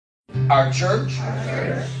our church,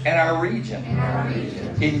 and our region.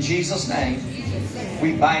 In Jesus' name,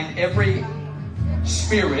 we bind every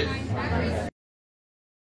spirit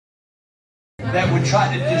that would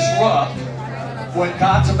try to disrupt what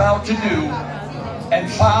God's about to do.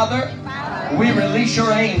 And Father, we release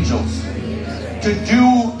your angels to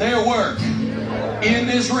do their work in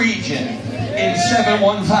this region in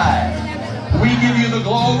 715. We give you the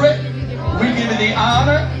glory. We give you the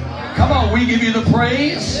honor. Come on, we give you the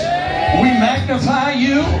praise. We magnify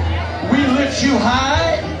you. We lift you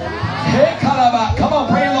high. Hey, Kalaba. Come on,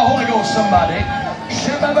 pray in the Holy Ghost, somebody.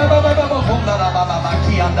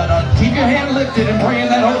 Keep your hand lifted and pray in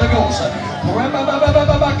that Holy Ghost.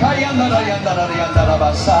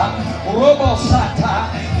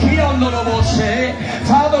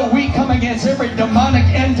 Father, we come against every demonic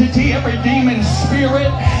entity, every demon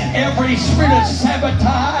spirit, every spirit of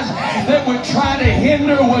sabotage that would try to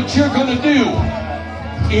hinder what you're going to do.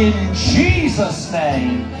 In Jesus'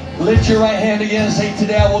 name, lift your right hand again and say,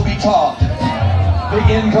 today I will be taught the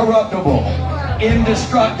incorruptible,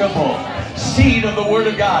 indestructible seed of the Word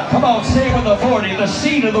of God. Come on, say it with authority, the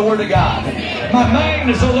seed of the Word of God. My mind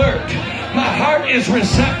is alert. My heart is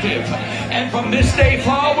receptive. And from this day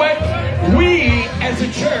forward, we as a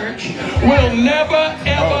church will never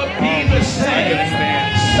ever be the same.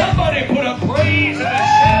 Somebody put a praise in the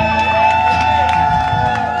shout.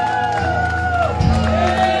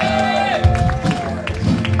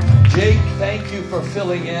 Jake, thank you for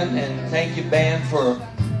filling in, and thank you, band, for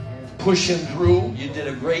pushing through. You did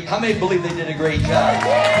a great, how many believe they did a great job?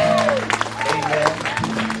 Amen.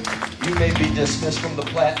 You may be dismissed from the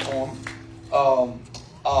platform.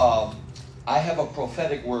 I have a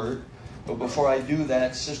prophetic word, but before I do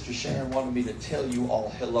that, Sister Sharon wanted me to tell you all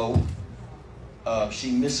hello.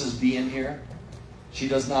 She misses being here. She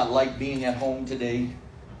does not like being at home today.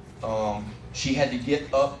 She had to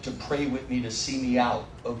get up to pray with me to see me out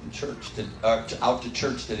of the church, out to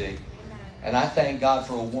church today. And I thank God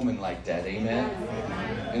for a woman like that. Amen.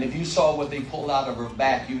 And if you saw what they pulled out of her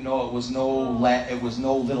back, you know it was no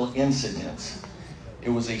little incident. It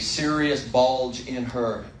was a serious bulge in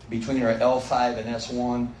her, between her L5 and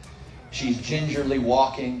S1. She's gingerly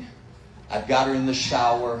walking. I've got her in the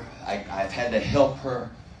shower. I've had to help her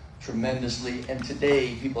tremendously. And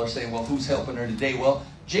today, people are saying, well, who's helping her today? Well,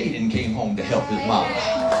 Jaden came home to help his mom.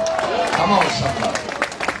 Come on, somebody.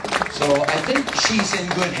 So I think she's in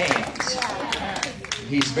good hands.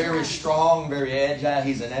 He's very strong, very agile.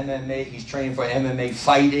 He's an MMA. He's trained for MMA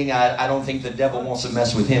fighting. I don't think the devil wants to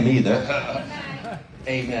mess with him either.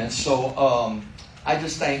 Amen. So I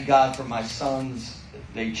just thank God for my sons.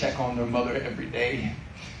 They check on their mother every day.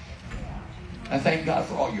 I thank God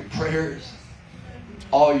for all your prayers,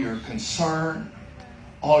 all your concern,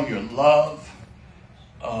 all your love,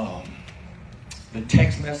 the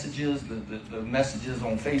text messages, the messages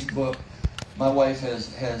on Facebook. My wife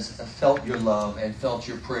has felt your love and felt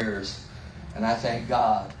your prayers. And I thank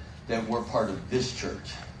God that we're part of this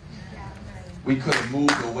church. We could have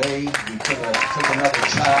moved away. We could have took another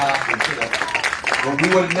job. But we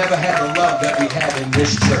would have never had the love that we have in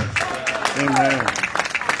this church. Amen.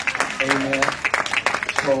 Amen.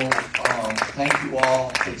 So thank you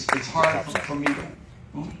all. It's hard for me to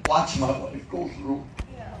watch my wife go through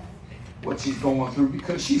what she's going through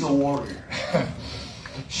because she's a warrior.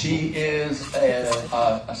 She is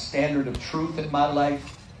a standard of truth in my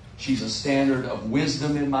life. She's a standard of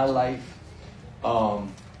wisdom in my life.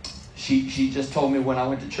 She just told me when I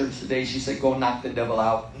went to church today, she said, go knock the devil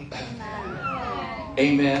out.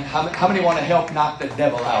 Amen. How many want to help knock the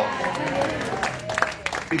devil out?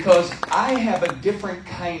 Because I have a different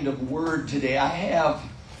kind of word today. I have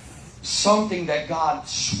something that God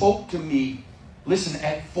spoke to me. Listen,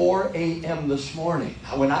 at 4 a.m. this morning.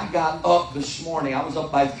 When I got up this morning, I was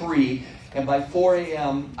up by 3. And by 4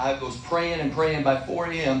 a.m., I was praying and praying. By 4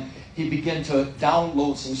 a.m., He began to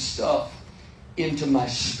download some stuff into my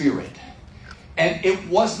spirit. And it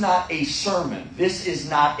was not a sermon. This is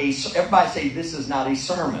not a... Everybody say, this is not a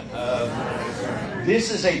sermon. This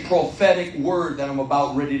is a prophetic word that I'm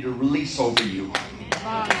about ready to release over you.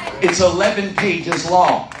 It's 11 pages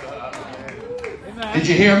long. Did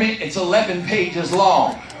you hear me? It's 11 pages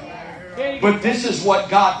long. But this is what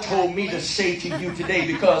God told me to say to you today,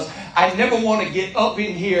 because I never want to get up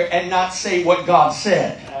in here and not say what God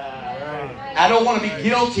said. I don't want to be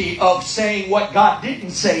guilty of saying what God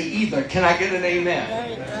didn't say either. Can I get an amen?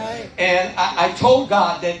 And I told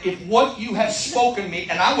God that if what you have spoken to me,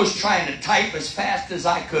 and I was trying to type as fast as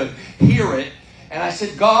I could hear it, and I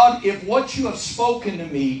said, God, if what you have spoken to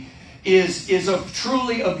me is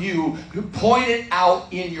truly of you. Point it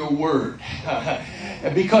out in your word.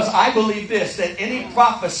 Because I believe this, that any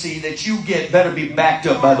prophecy that you get better be backed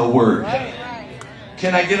up by the word.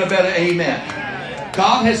 Can I get a better amen?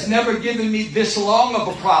 God has never given me this long of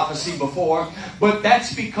a prophecy before, but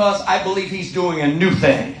that's because I believe He's doing a new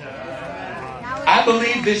thing. I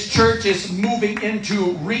believe this church is moving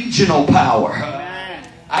into regional power.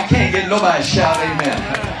 I can't get nobody to shout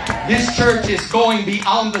amen. This church is going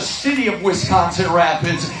beyond the city of Wisconsin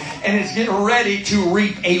Rapids, and it's getting ready to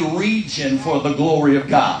reap a region for the glory of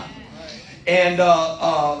God. And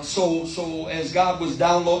so as God was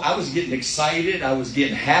downloading, I was getting excited. I was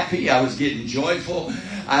getting happy. I was getting joyful.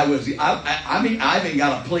 I even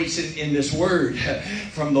got a place in this word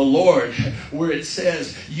from the Lord where it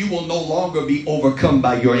says, you will no longer be overcome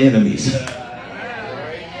by your enemies.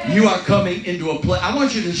 You are coming into a place. I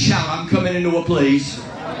want you to shout, I'm coming into a place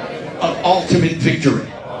of ultimate victory.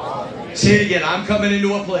 Say it again. I'm coming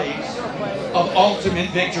into a place of ultimate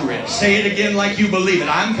victory. Say it again like you believe it.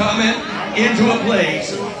 I'm coming into a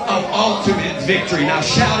place of ultimate victory. Now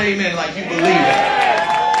shout amen like you believe it.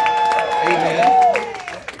 Amen.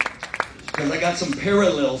 Because I got some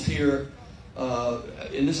parallels here.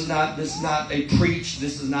 And this is not a preach.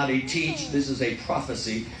 This is not a teach. This is a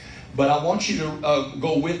prophecy. But I want you to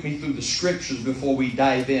go with me through the scriptures before we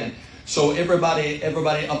dive in. So everybody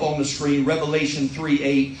up on the screen, Revelation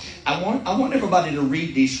 3:8. I want everybody to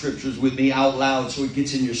read these scriptures with me out loud so it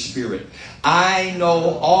gets in your spirit. I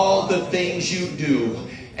know all the things you do,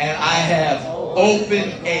 and I have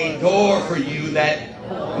opened a door for you that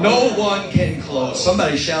no one can close.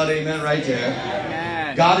 Somebody shout amen right there.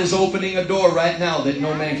 Amen. God is opening a door right now that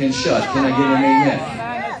no man can shut. Can I get an amen?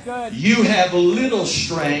 You have little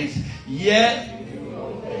strength, yet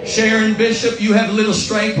Sharon Bishop, you have little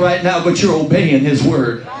strength right now, but you're obeying His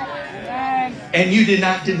word. And you did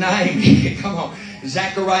not deny me. Come on.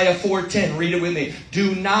 Zechariah 4:10. Read it with me.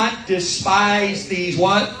 Do not despise these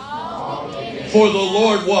what? For the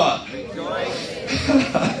Lord what?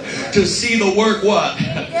 To see the work what?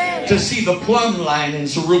 To see the plumb line in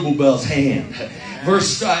Zerubbabel's hand.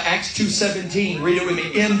 Verse Acts 2:17. Read it with me.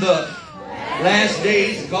 In the last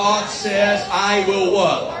days, God says, I will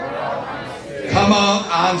what? Come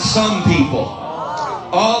on some people.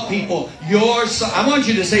 All people. Your son. I want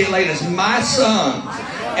you to say it like this. My sons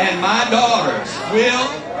and my daughters will.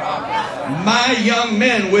 My young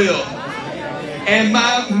men will. And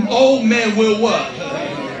my old men will what?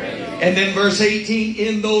 And then verse 18.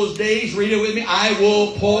 In those days, read it with me. I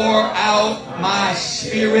will pour out my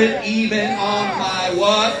spirit even on my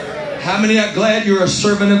what? How many are glad you're a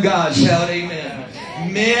servant of God? Shout amen.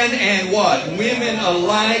 Men and what? Women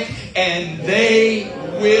alike, and they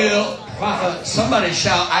will prophesy. Somebody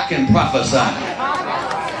shout, I can prophesy.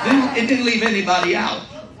 It didn't leave anybody out.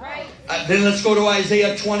 Then let's go to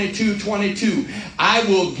Isaiah 22:22. I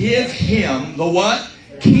will give him the what?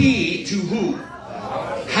 Key to who?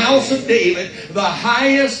 House of David. The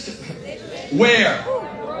highest where?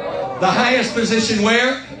 The highest position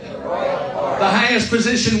where? The highest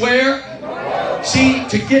position where? See,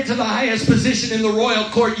 to get to the highest position in the royal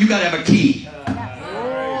court, you got to have a key.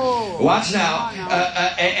 Watch now.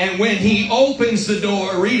 And when He opens the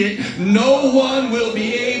door, read it, no one will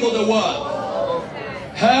be able to what?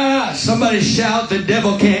 Somebody shout, the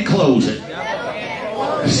devil can't close it.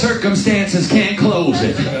 Circumstances can't close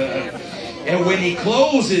it. And when He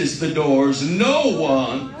closes the doors, no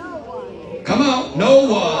one, come on, no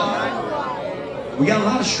one. We got a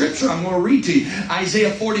lot of scripture I'm going to read to you.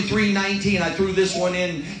 Isaiah 43:19. I threw this one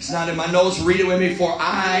in. It's not in my notes. Read it with me. For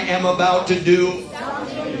I am about to do.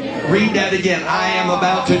 Read that again. I am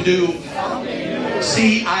about to do.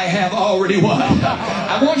 See, I have already what?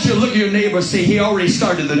 I want you to look at your neighbor and say, He already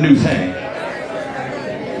started the new thing.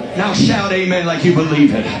 Now shout amen like you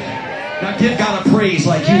believe it. Now give God a praise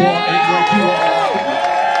like you want it. Like you want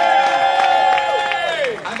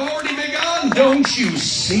it. I've already begun. Don't you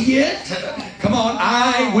see it? Come on,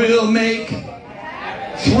 I will make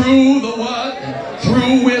through the what?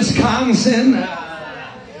 Through Wisconsin.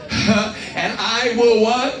 And I will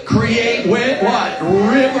what? Create where? What?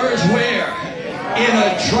 Rivers where? In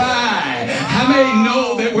a dry. How many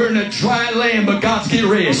know that we're in a dry land, but God's getting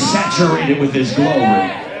ready to saturate it with His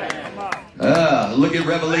glory? Look at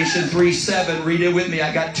Revelation 3:7. Read it with me.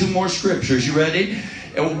 I got two more scriptures. You ready?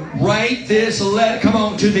 Write this letter. Come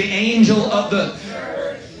on, to the angel of the...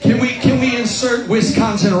 Can we insert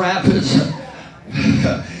Wisconsin Rapids?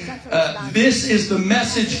 This is the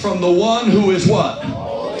message from the one who is what?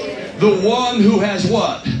 The one who has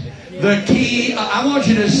what? The key. I want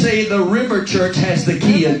you to say the River Church has the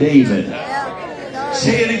key of David.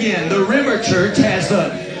 Say it again. The River Church has the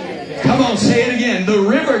Come on, say it again. The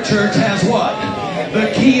River Church has what?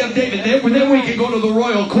 The key of David. Then we can go to the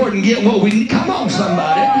royal court and get what we need. Come on,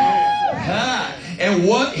 somebody. And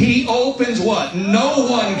what he opens, what? No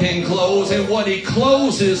one can close. And what he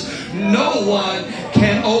closes, no one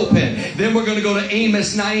can open. Then we're going to go to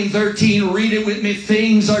Amos 9:13. Read it with me.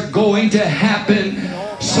 Things are going to happen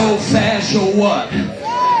so fast. You'll what?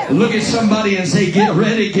 Look at somebody and say, get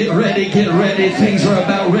ready, get ready, get ready. Things are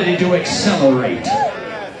about ready to accelerate.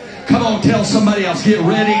 Come on, tell somebody else, get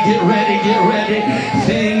ready, get ready, get ready.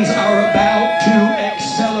 Things are about to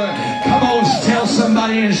accelerate. Come on, tell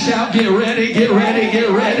somebody and shout, get ready, get ready, get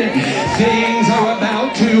ready. Things are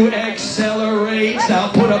about to accelerate. Now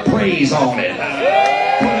put a praise on it.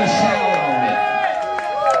 Put a shout on it.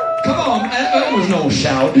 Come on, that was no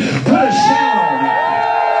shout. Put a shout on it.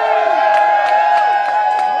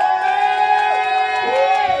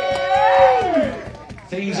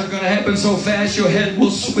 Things are going to happen so fast your head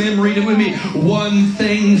will swim. Read it with me. One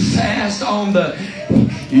thing fast on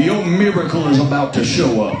your miracle is about to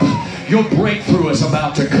show up. Your breakthrough is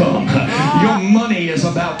about to come. Your money is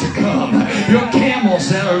about to come. Your camels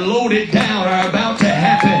that are loaded down are about to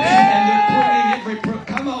happen. And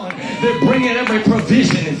they're bringing every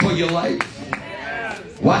provision for your life.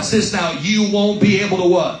 Watch this now. You won't be able to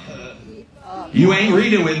what? You ain't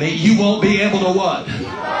reading with me. You won't be able to what?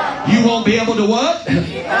 You won't be able to what?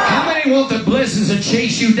 How many want the blessings to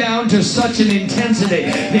chase you down to such an intensity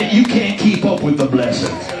that you can't keep up with the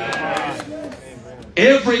blessings?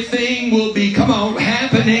 Everything will be, come on,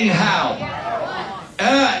 happening how?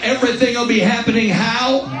 Everything will be happening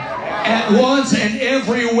how? At once and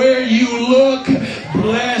everywhere you look,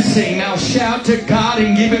 blessing. Now shout to God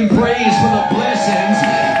and give Him praise for the blessings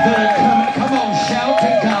that are coming. Come on, shout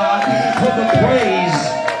to God for the praise,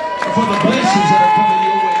 for the blessings that are coming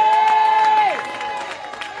your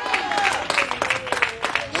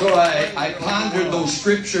way. So I pondered those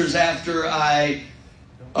scriptures after I'm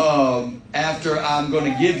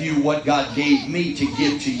going to give you what God gave me to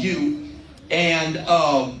give to you. And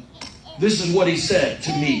this is what He said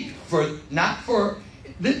to me.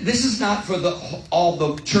 This is not for all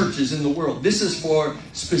the churches in the world. This is for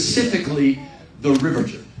specifically the River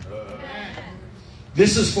Church.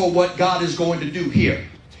 This is for what God is going to do here.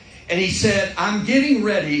 And He said, I'm getting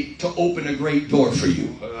ready to open a great door for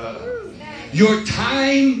you. Your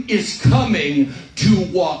time is coming to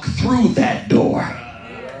walk through that door.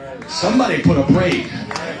 Somebody put a praise.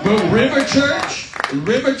 But River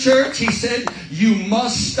Church, He said, you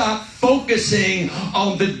must stop focusing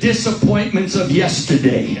on the disappointments of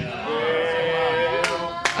yesterday.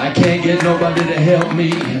 I can't get nobody to help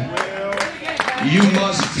me. You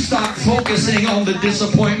must stop focusing on the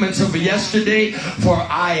disappointments of yesterday, for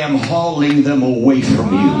I am hauling them away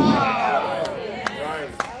from you.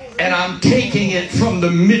 And I'm taking it from the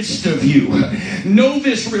midst of you. Know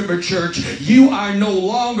this, River Church, you are no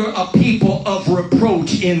longer a people of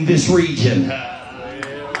reproach in this region.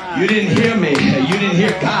 You didn't hear me. You didn't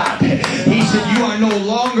hear God. He said you are no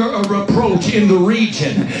longer a reproach in the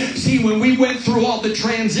region. See, when we went through all the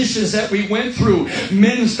transitions that we went through,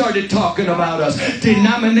 men started talking about us.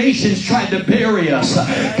 Denominations tried to bury us.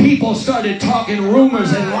 People started talking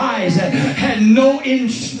rumors and lies that had no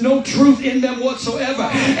truth in them whatsoever.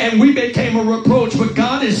 And we became a reproach. But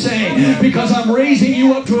God is saying, because I'm raising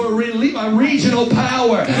you up to a regional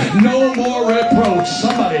power, no more reproach.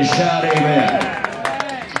 Somebody shout amen.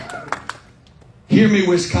 Hear me,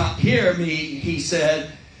 Wisconsin. Hear me, he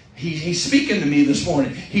said. He's speaking to me this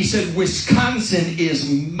morning. He said, Wisconsin is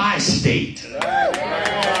my state.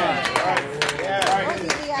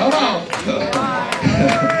 Come on.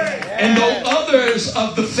 And though others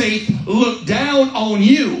of the faith look down on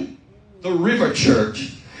you, the River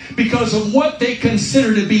Church, because of what they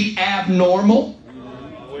consider to be abnormal,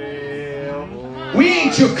 we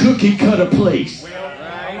ain't your cookie cutter place.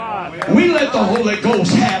 We let the Holy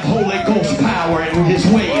Ghost have Holy Ghost power and His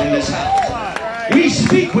way in this house. We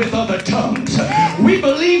speak with other tongues. We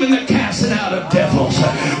believe in the casting out of devils.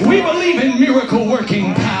 We believe in miracle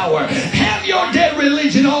working power. Have your dead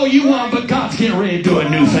religion all you want, but God's getting ready to do a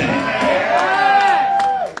new thing.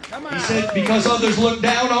 He said, because others look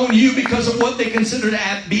down on you because of what they consider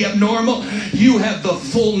to be abnormal, you have the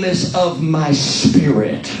fullness of my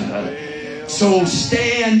Spirit. So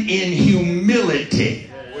stand in humility.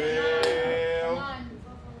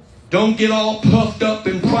 Don't get all puffed up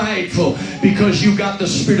and prideful because you got the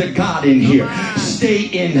Spirit of God in here. Stay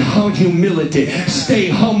in humility. Stay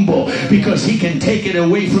humble because He can take it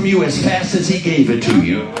away from you as fast as He gave it to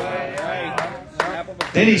you.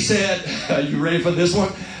 Then He said, are you ready for this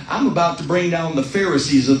one? I'm about to bring down the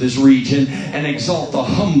Pharisees of this region and exalt the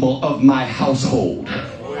humble of my household.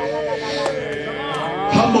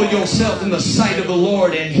 Humble yourself in the sight of the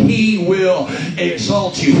Lord, and He will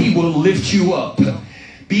exalt you. He will lift you up.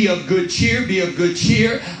 Be of good cheer, be of good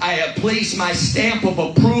cheer. I have placed my stamp of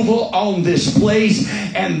approval on this place,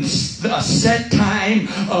 and a set time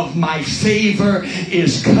of my favor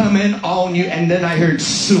is coming on you. And then I heard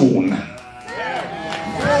soon.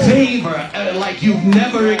 Favor like you've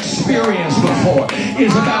never experienced before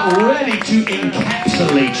is about ready to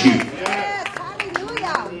encapsulate you.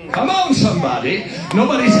 Come on, somebody.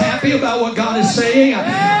 Nobody's happy about what God is saying.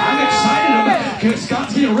 I'm excited about it because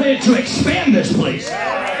God's getting ready to expand this place.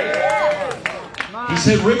 He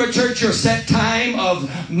said, River Church, your set time of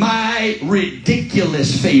my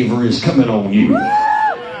ridiculous favor is coming on you.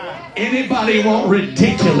 Anybody want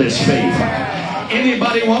ridiculous favor?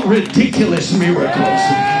 Anybody want ridiculous miracles?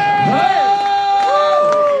 Oh!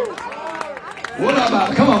 What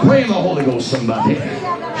about? Come on, pray in the Holy Ghost, somebody.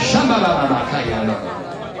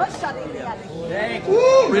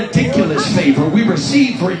 Ooh, ridiculous favor. We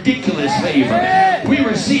receive ridiculous favor. We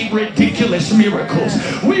receive ridiculous miracles.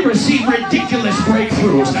 We receive ridiculous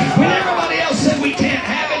breakthroughs. When everybody else said we can't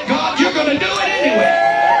have it, God, you're going to do it anyway.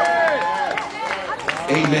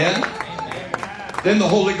 Amen. Then the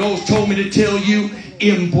Holy Ghost told me to tell you,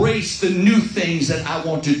 embrace the new things that I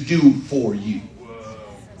want to do for you.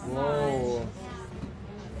 Whoa.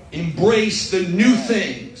 Embrace the new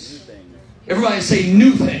things. Everybody say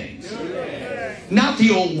new things. Not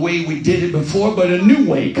the old way we did it before, but a new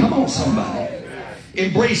way. Come on, somebody.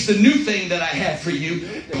 Embrace the new thing that I have for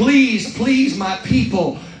you. Please, please, my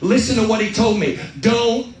people, listen to what he told me.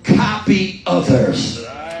 Don't copy others.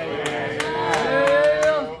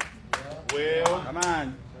 Well, come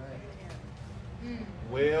on.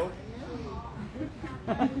 Well.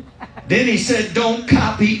 Then he said, don't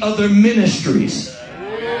copy other ministries.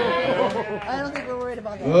 I don't think we're worried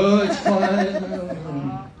about that. Oh, it's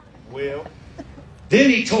fine. Well. Then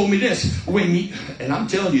he told me this, and I'm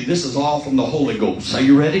telling you, this is all from the Holy Ghost. Are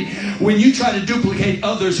you ready? When you try to duplicate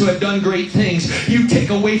others who have done great things, you take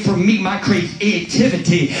away from me my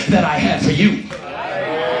creativity that I have for you.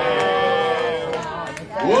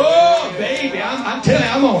 Whoa, baby, I'm telling you,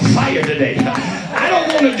 I'm on fire today. I don't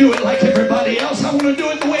want to do it like everybody else. I want to do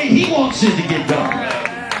it the way he wants it to get done.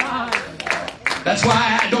 That's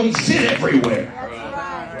why I don't sit everywhere.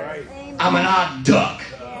 I'm an odd duck.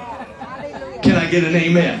 Can I get an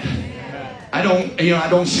amen? I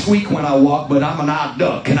don't squeak when I walk, but I'm an odd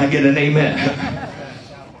duck. Can I get an amen?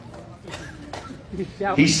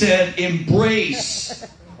 He said, embrace,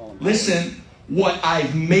 listen, what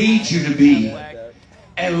I've made you to be,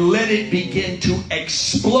 and let it begin to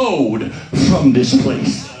explode from this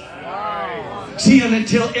place. See, and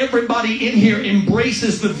until everybody in here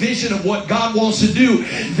embraces the vision of what God wants to do,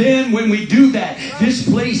 then when we do that, this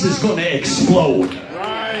place is going to explode.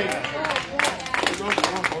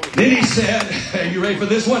 Then he said, are you ready for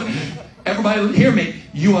this one? Everybody hear me.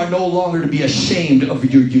 You are no longer to be ashamed of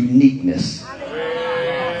your uniqueness. I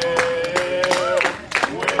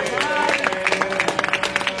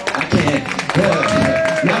can't.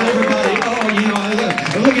 Not everybody,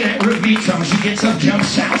 looking at Ruth Beachum, she gets up,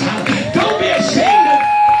 jumps, shouts. Don't be ashamed of.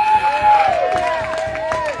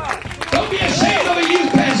 Don't be ashamed of a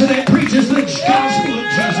youth pastor that preaches the gospel of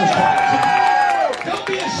Jesus Christ. Don't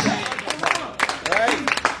be ashamed.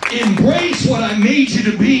 Embrace what I made you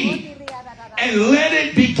to be, and let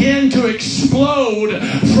it begin to explode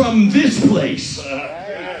from this place.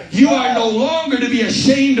 You are no longer to be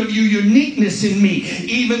ashamed of your uniqueness in me.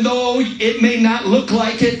 Even though it may not look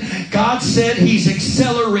like it, God said He's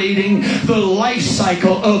accelerating the life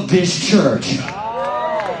cycle of this church.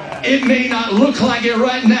 It may not look like it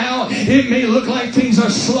right now. It may look like things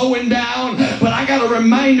are slowing down. But I got a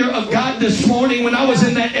reminder of God this morning when I was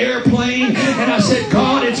in that airplane and I said,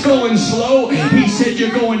 God, it's going slow. He said,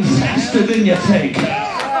 you're going faster than you think.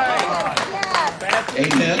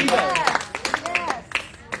 Amen.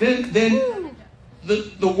 Then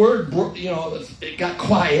the word, it got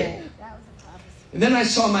quiet. And then I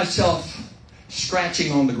saw myself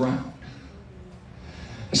scratching on the ground.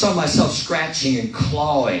 I saw myself scratching and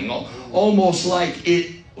clawing, almost like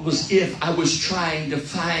it was if I was trying to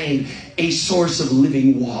find a source of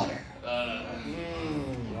living water.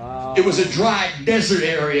 It was a dry desert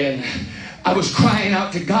area, and I was crying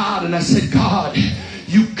out to God, and I said, God,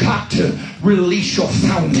 you got to release your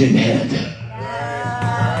fountainhead.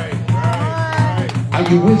 Are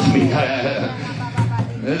you with me?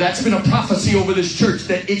 That's been a prophecy over this church,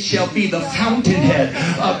 that it shall be the fountainhead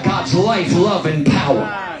of God's life, love, and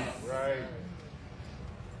power.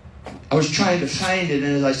 I was trying to find it,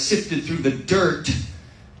 and as I sifted through the dirt,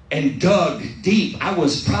 and dug deep. I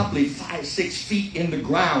was probably 5, 6 feet in the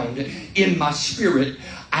ground. In my spirit,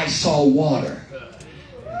 I saw water.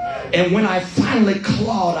 And when I finally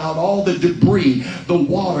clawed out all the debris, the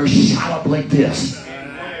water shot up like this.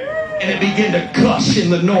 And it began to gush in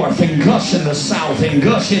the north and gush in the south and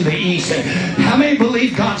gush in the east. And how many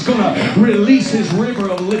believe God's going to release his river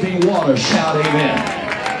of living water? Shout amen.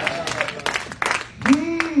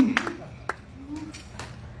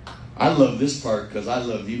 I love this part because I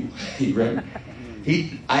love you.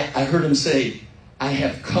 I heard him say, I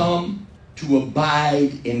have come to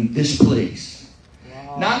abide in this place.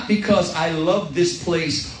 Not because I love this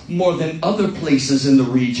place more than other places in the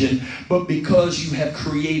region, but because you have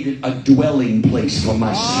created a dwelling place for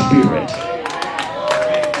my spirit.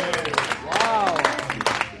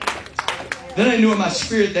 Then I knew in my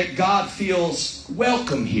spirit that God feels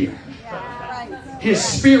welcome here. His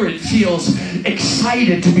spirit feels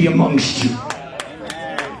excited to be amongst you.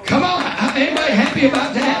 Come on, anybody happy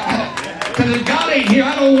about that? Because if God ain't here,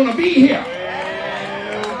 I don't want to be here.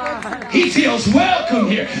 He feels welcome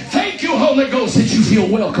here. Thank you, Holy Ghost, that you feel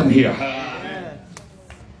welcome here.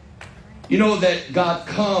 You know that God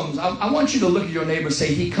comes. I want you to look at your neighbor and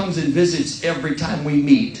say, he comes and visits every time we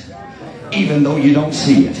meet, even though you don't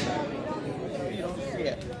see it.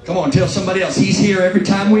 Come on, tell somebody else, he's here every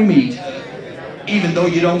time we meet, even though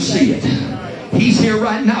you don't see it. He's here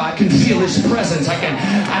right now. I can feel his presence. I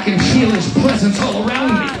can feel his presence all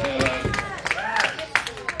around me.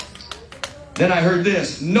 Then I heard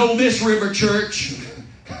this. Know this, River Church,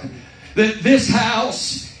 that this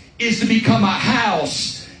house is to become a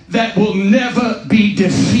house that will never be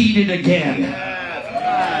defeated again.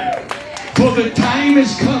 For the time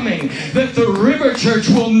is coming that the River Church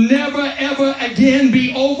will never ever again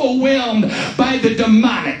be overwhelmed by the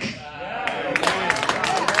demonic.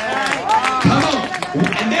 Come on.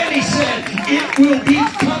 And then he said, it will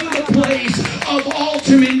become the place of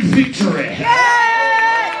ultimate victory.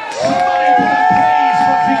 Somebody put a praise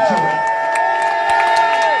for victory.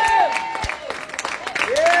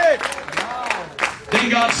 Then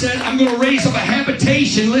God said, I'm going to raise up a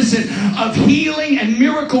habitation, listen, of healing and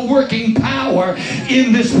miracle working power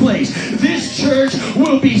in this place. This church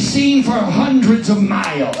will be seen for hundreds of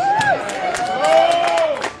miles.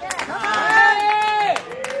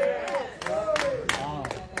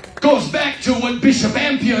 Goes back to what Bishop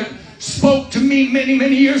Ampere spoke to me many,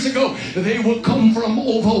 many years ago. They will come from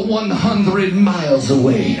over 100 miles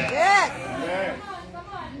away.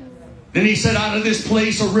 Then he said, out of this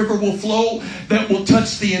place a river will flow that will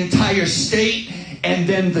touch the entire state and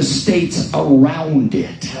then the states around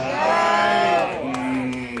it.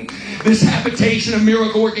 This habitation of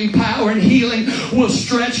miracle working power and healing will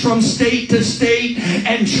stretch from state to state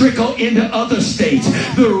and trickle into other states.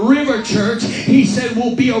 The River Church, he said,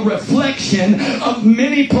 will be a reflection of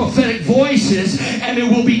many prophetic voices, and it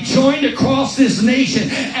will be joined across this nation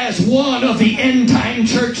as one of the end time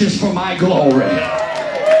churches for my glory.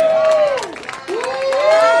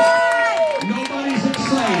 Nobody's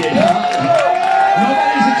excited.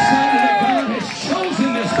 Nobody's excited that God has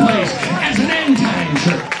chosen this place as an end time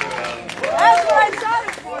church. That's what I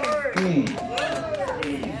started for.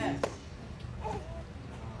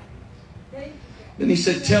 Then he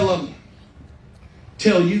said,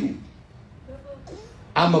 tell you,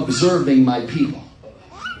 I'm observing my people.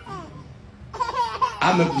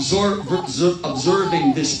 I'm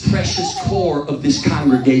observing this precious core of this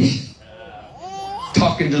congregation.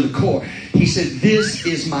 Talking to the core. He said, this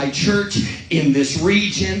is my church in this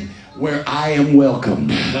region where I am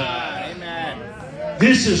welcomed.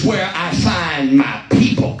 This is where I find my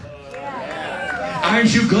people.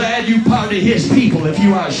 Aren't you glad you're part of his people? If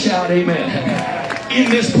you are, shout amen. In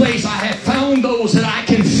this place, I have found those that I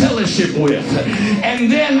can fellowship with. And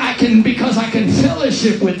then because I can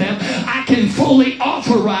fellowship with them, I can fully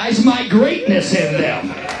authorize my greatness in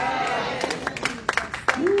them.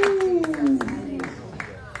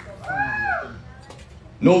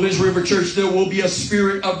 Know this, River Church, there will be a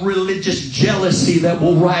spirit of religious jealousy that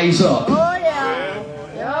will rise up. Oh,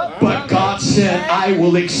 yeah. But God said, I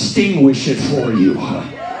will extinguish it for you.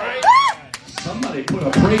 Somebody put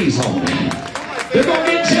a praise on it. They're going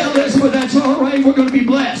to get jealous, but that's all right. We're going to be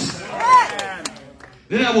blessed.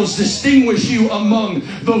 Then I will distinguish you among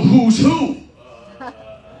the who's who.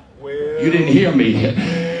 You didn't hear me.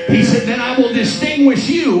 He said, then I will distinguish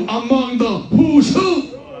you among the who's who.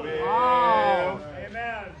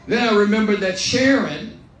 Then I remembered that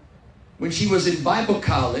Sharon, when she was in Bible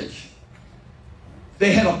college,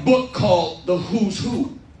 they had a book called The Who's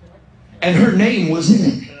Who. And her name was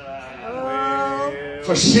in it.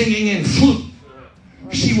 For singing and flute.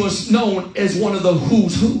 She was known as one of the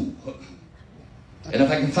who's who. And if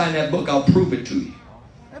I can find that book, I'll prove it to you.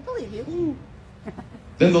 I believe you.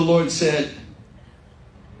 Then the Lord said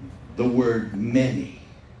the word many.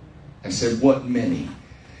 I said, what many?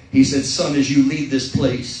 He said, son, as you leave this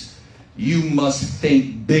place, you must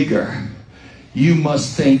think bigger. You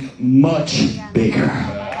must think much bigger.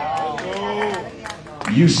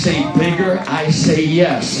 You say bigger, I say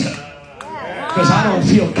yes. Because I don't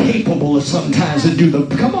feel capable of sometimes to do the...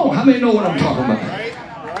 Come on, how many know what I'm talking about?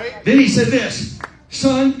 Then he said this,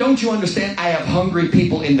 son, don't you understand? I have hungry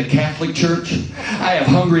people in the Catholic Church. I have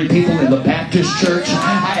hungry people in the Baptist Church.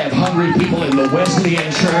 I have hungry people in the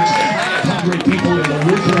Wesleyan Church. I have hungry people in the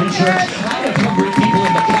Lutheran Church. I have hungry people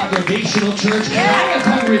in the Congregational Church. I have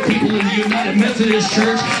hungry people in the United Methodist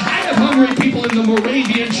Church. I have hungry people in the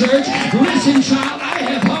Moravian Church. Listen, child, I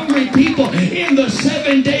have hungry people in the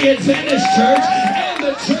Seventh-day Adventist Church and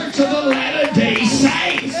the Church of the Latter-day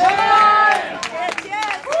Saints.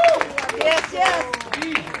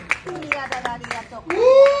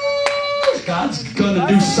 Woo! God's going to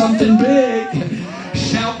do something big.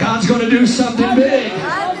 Shout, God's going to do something big.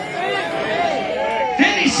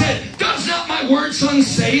 Then he said, does not my word, son,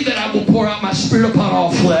 say that I will pour out my spirit upon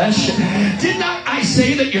all flesh? Did not I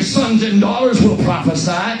say that your sons and daughters will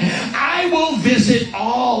prophesy? I will visit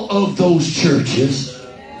all of those churches,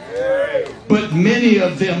 but many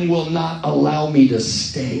of them will not allow me to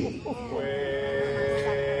stay.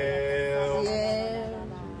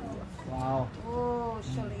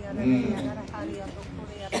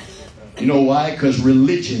 You know why? Because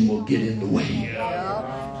religion will get in the way.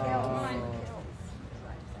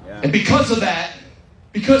 And because of that,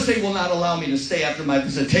 because they will not allow me to stay after my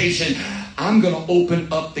visitation, I'm going to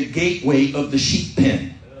open up the gateway of the sheep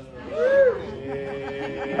pen.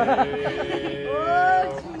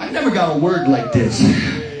 I never got a word like this.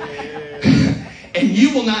 And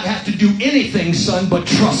you will not have to do anything, son, but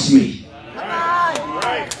trust me.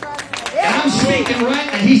 And I'm speaking right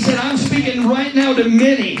now. He said, I'm speaking right now to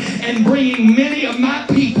many and bringing many of my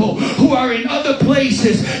people who are in other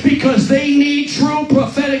places because they need true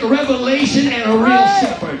prophetic revelation and a real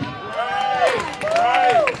shepherd.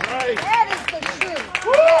 That is the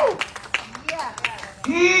truth.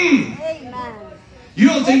 Amen. You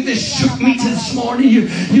don't think this shook me this morning? You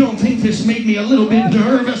don't think this made me a little bit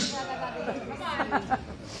nervous?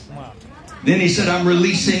 Then he said, I'm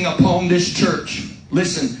releasing upon this church,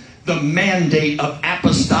 listen, the mandate of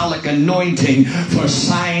apostolic anointing for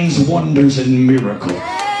signs, wonders, and miracles.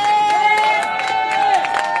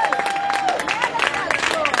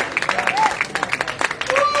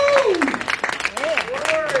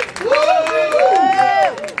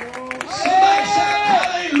 Somebody shout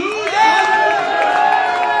hallelujah!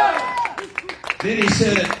 Then he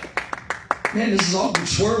said, man, this is all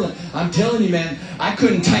swirling. I'm telling you, man, I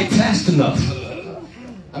couldn't type fast enough.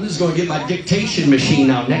 I'm just going to get my dictation machine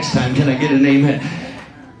out next time. Can I get an amen?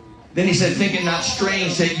 Then he said, think it not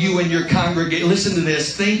strange that you and your congregation, listen to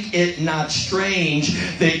this, think it not strange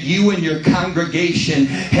that you and your congregation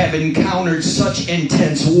have encountered such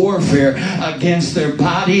intense warfare against their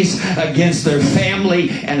bodies, against their family,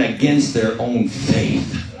 and against their own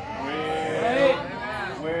faith.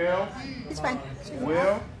 It's fine.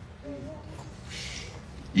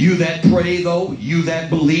 You that pray, though, you that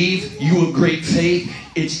believe, you of great faith,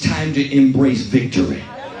 it's time to embrace victory.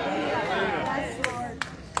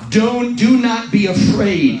 Do not be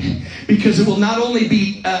afraid, because it will not only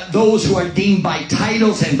be those who are deemed by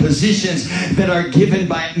titles and positions that are given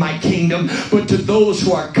by my kingdom, but to those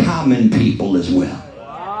who are common people as well.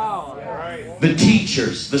 The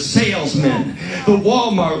teachers, the salesmen, the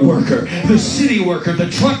Walmart worker, the city worker, the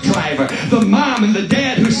truck driver, the mom and the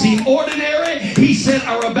dad who seem ordinary, he said,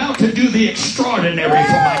 are about to do the extraordinary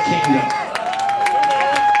for my kingdom.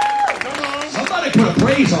 Somebody put a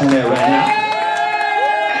praise on there right now.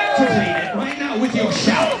 Activate it right now with your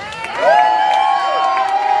shout.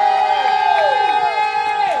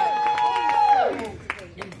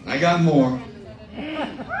 I got more.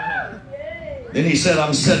 Then he said,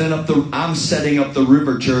 I'm setting up the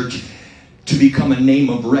River Church to become a name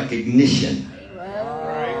of recognition.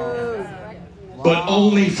 But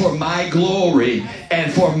only for my glory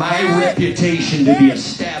and for my reputation to be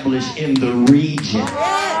established in the region.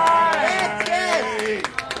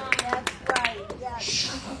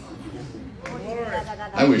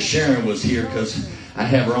 I wish Sharon was here because I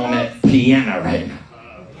have her on that piano right now.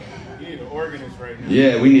 You need an organist right now.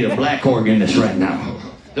 Yeah, we need a black organist right now.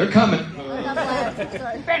 They're coming.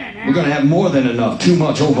 We're going to have more than enough, too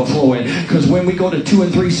much overflowing. Because when we go to 2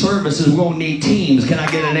 and 3 services, we're going to need teams. Can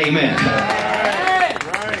I get an amen?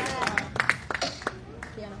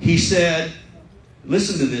 He said,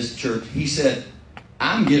 listen to this, church. He said,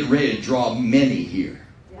 I'm getting ready to draw many here.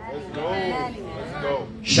 Let's go. Let's go.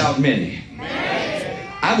 Shout many.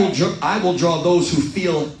 I will draw those who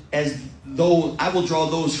feel as though, I will draw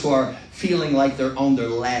those who are feeling like they're on their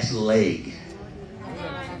last leg.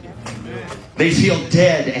 They feel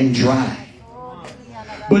dead and dry.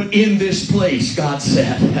 But in this place, God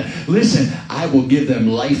said, listen, I will give them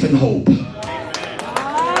life and hope.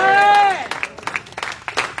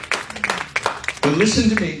 But listen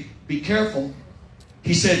to me, be careful.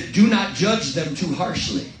 He said, do not judge them too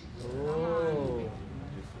harshly.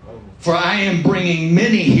 For I am bringing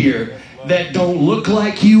many here that don't look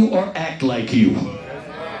like you or act like you.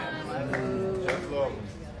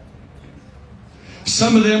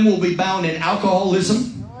 Some of them will be bound in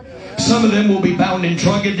alcoholism. Some of them will be bound in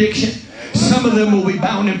drug addiction. Some of them will be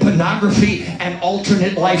bound in pornography and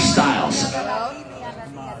alternate lifestyles.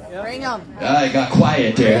 Bring them. I got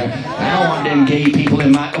quiet there. I don't want them gay people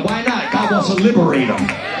in my... Why not? God wants to liberate them. Can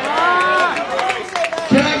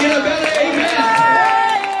I get a better amen?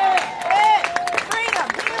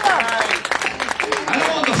 I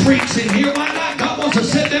don't want the freaks in here. Why not? God wants to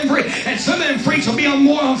set them free. And some of them freaks will be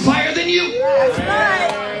more on fire than you. That's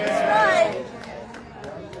right. That's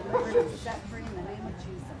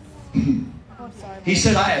right. He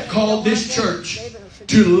said, I have called this church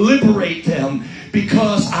to liberate them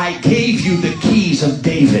because I gave you the keys of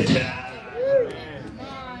David.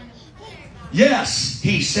 Yes,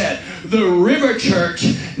 he said, the River Church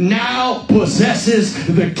now possesses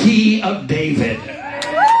the key of David.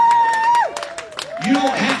 You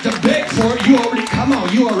don't have to beg for it. You already, come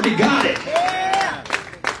on, you already got it.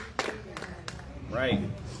 Right.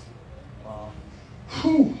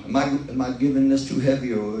 Whew, am I giving this too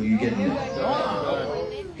heavy, or are you getting it?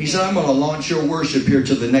 He said, I'm going to launch your worship here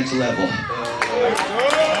to the next level.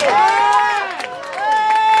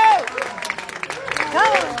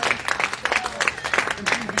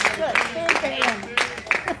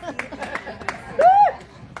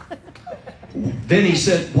 Then he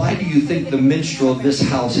said, why do you think the minstrel of this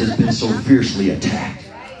house has been so fiercely attacked?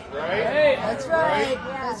 Right. That's right.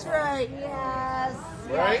 That's right. Yes.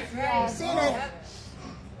 Right. I've seen it.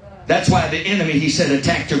 That's why the enemy, he said,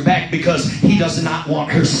 attacked her back, because he does not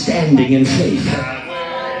want her standing in faith.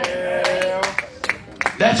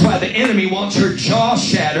 That's why the enemy wants her jaw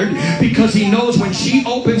shattered, because he knows when she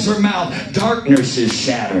opens her mouth, darkness is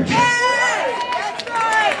shattered. That's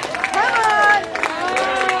right. Come on.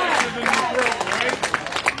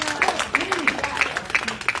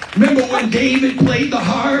 Remember when David played the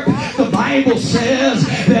harp? The Bible says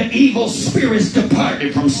that evil spirits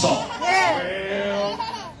departed from Saul.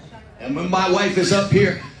 And when my wife is up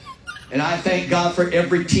here, and I thank God for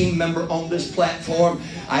every team member on this platform.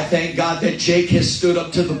 I thank God that Jake has stood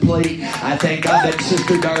up to the plate. I thank God that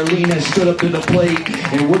Sister Darlene has stood up to the plate.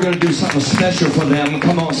 And we're going to do something special for them.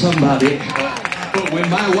 Come on, somebody. But when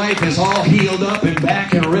my wife is all healed up and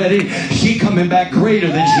back and ready, she coming back greater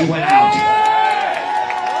than she went out.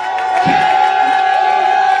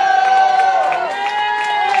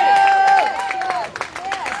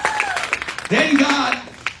 Then God,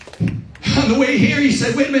 on the way here, he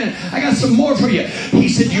said, wait a minute, I got some more for you. He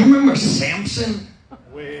said, do you remember Samson?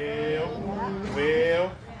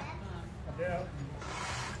 Well.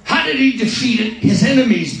 How did he defeat his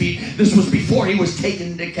enemies? This was before he was taken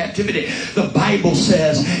into captivity. The Bible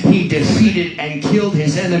says he defeated and killed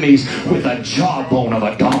his enemies with a jawbone of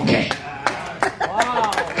a donkey.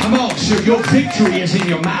 Wow. Come on, sir, your victory is in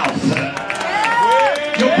your mouth.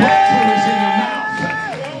 Your breakthrough is in your mouth.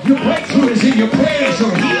 Your breakthrough is in your praise.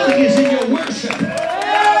 Your healing is in your worship.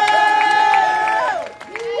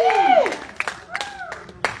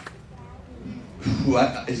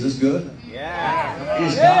 Is this good? Yeah.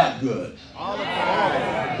 Is God good?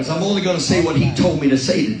 Because I'm only going to say what he told me to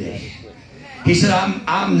say today. He said,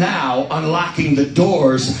 I'm now unlocking the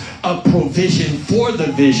doors of provision for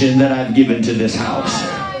the vision that I've given to this house.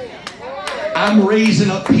 I'm raising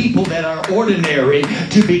up people that are ordinary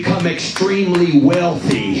to become extremely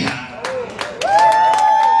wealthy.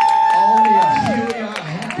 Only a few are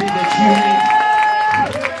happy that you ain't.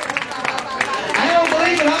 I don't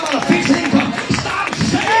believe it. I'm going to fix income. Stop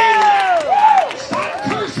saying that. Stop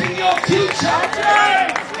cursing your future.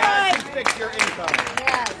 Fix your income.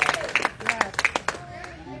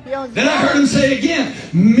 Then I heard him say again,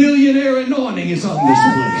 millionaire anointing is on this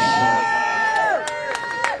place.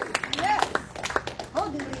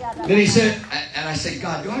 Then he said, and I said,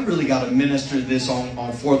 God, do I really got to minister this on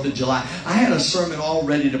 4th of July? I had a sermon all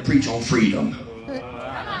ready to preach on freedom.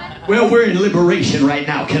 Well, we're in liberation right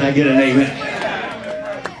now. Can I get an amen?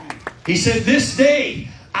 He said, this day,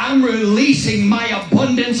 I'm releasing my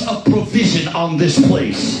abundance of provision on this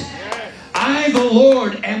place. I'm I, the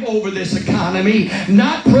Lord, am over this economy,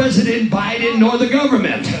 not President Biden nor the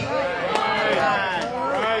government.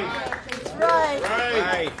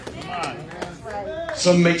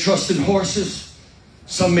 Some may trust in horses,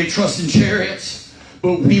 some may trust in chariots,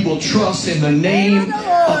 but we will trust in the name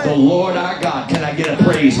of the Lord our God. Can I get a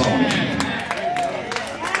praise on it?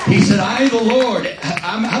 He said, I, the Lord,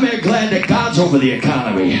 I'm glad that God's over the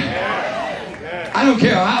economy. I don't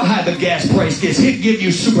care how high the gas price gets, He'll give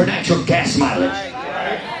you supernatural gas mileage.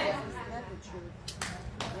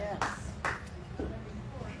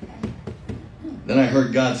 Then I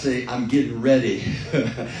heard God say, I'm getting ready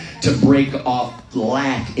to break off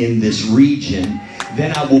lack in this region.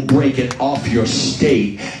 Then I will break it off your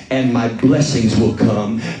state, and my blessings will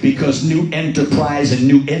come because new enterprise and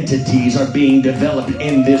new entities are being developed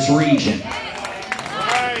in this region.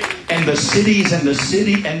 And the cities and the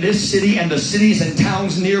city and this city and the cities and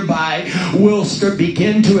towns nearby will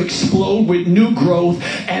begin to explode with new growth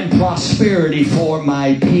and prosperity for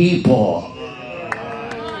my people.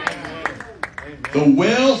 The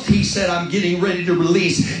wealth, he said, I'm getting ready to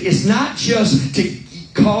release is not just to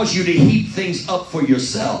cause you to heap things up for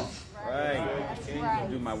yourself. Right. To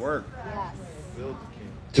do my work.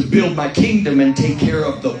 To build my kingdom and take care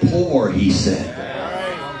of the poor, he said.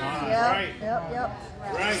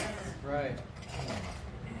 Right.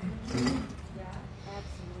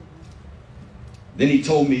 Then he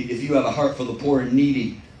told me, if you have a heart for the poor and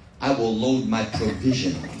needy, I will load my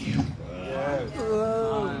provision on you.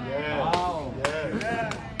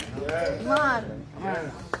 Come on.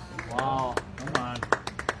 Wow. Come on.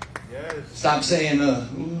 Yes. Stop saying,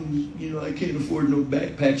 I can't afford no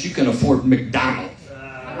backpacks. You can afford McDonald's.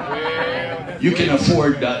 You can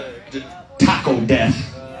afford taco death.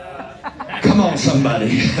 Come on,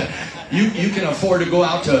 somebody. You can afford to go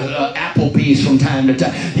out to Applebee's from time to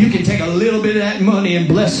time. You can take a little bit of that money and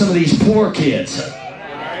bless some of these poor kids.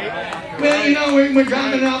 Well, we're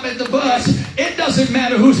driving up at the bus. It doesn't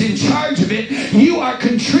matter who's in charge of it. You are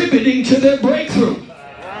contributing to their breakthrough.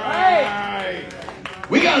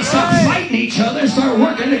 We got to stop fighting each other and start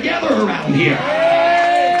working together around here.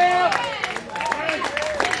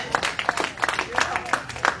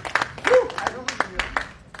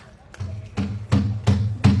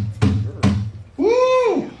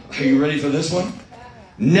 Woo! Are you ready for this one?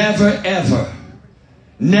 Never, ever,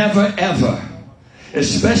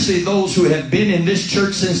 especially those who have been in this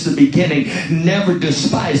church since the beginning, never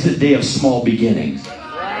despise the day of small beginnings.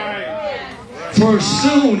 For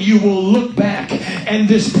soon you will look back and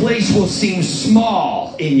this place will seem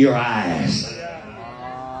small in your eyes.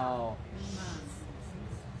 Wow.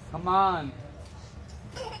 Come on.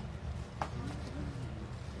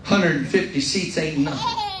 150 seats ain't nothing.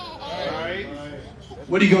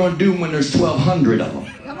 What are you going to do when there's 1,200 of them?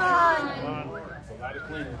 Come on.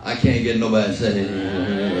 I can't get nobody to say it.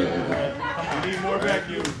 We need more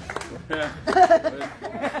vacuum.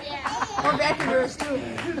 More vacuumers too.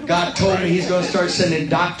 God told me He's going to start sending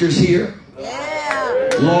doctors here, Yeah.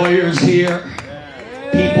 lawyers here,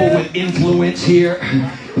 people with influence here.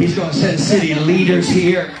 He's going to send city leaders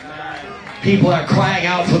here. People are crying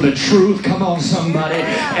out for the truth. Come on, somebody.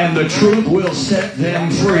 And the truth will set them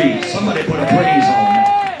free. Somebody put a praise on that.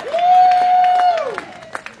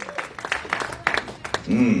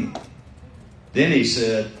 Then he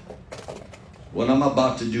said, what I'm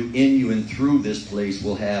about to do in you and through this place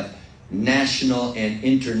will have national and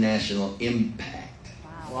international impact.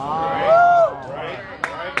 Wow. Right.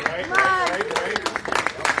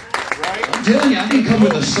 I'm telling you, I didn't come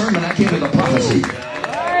with a sermon. I came with a prophecy.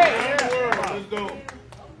 Let's go.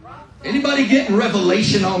 Anybody getting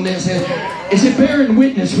revelation on this? Is it bearing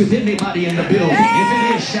witness with anybody in the building? If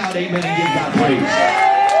it is, shout amen and give God praise.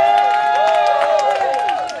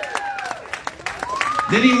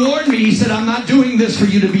 Then he warned me. He said, I'm not doing this for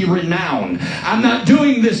you to be renowned. I'm not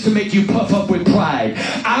doing this to make you puff up with pride.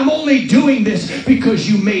 I'm only doing this because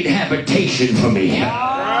you made habitation for me.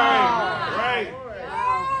 Right.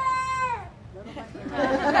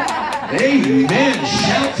 Amen.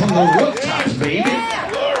 Shout from the rooftops, baby.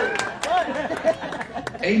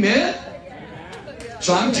 Amen.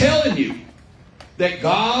 So I'm telling you that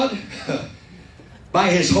God, by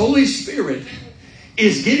His Holy Spirit,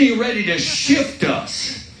 is getting ready to shift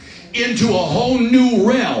us into a whole new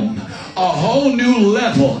realm, a whole new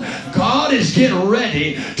level. God is getting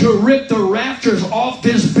ready to rip the rafters off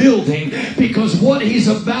this building because what He's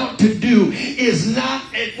about to do is not,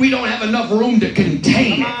 we don't have enough room to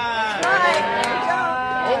contain it.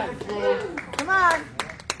 Come on.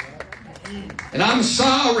 And I'm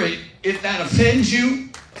sorry if that offends you.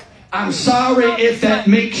 I'm sorry if that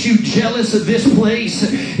makes you jealous of this place.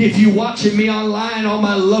 If you're watching me online, all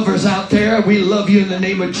my lovers out there, we love you in the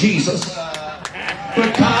name of Jesus.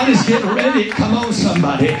 But God is getting ready. Come on,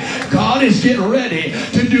 somebody. God is getting ready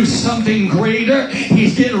to do something greater.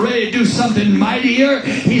 He's getting ready to do something mightier.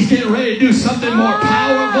 He's getting ready to do something more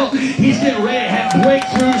powerful. He's getting ready to have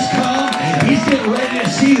breakthroughs come. He's getting ready to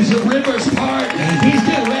see the rivers part. He's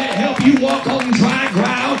getting ready to help you walk on dry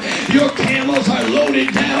ground. Your camels are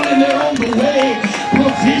loaded down and they're on the way.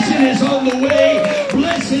 Provision is on the way.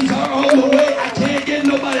 Blessings are on the way. I can't get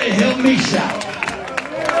nobody to help me shout.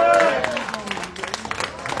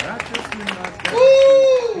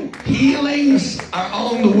 Healings are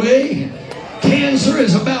on the way. Cancer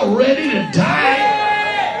is about ready to die.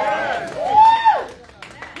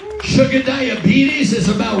 Sugar diabetes is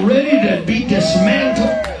about ready to be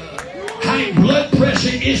dismantled. High blood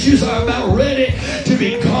pressure issues are about ready to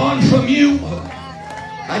be gone from you.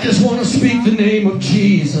 I just want to speak the name of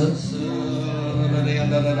Jesus.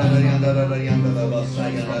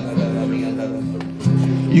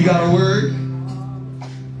 You got a word?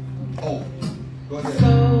 Oh.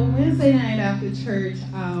 So Wednesday night after church,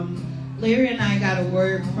 Larry and I got a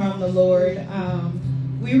word from the Lord.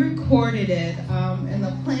 We recorded it, and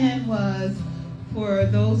the plan was for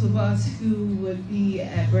those of us who would be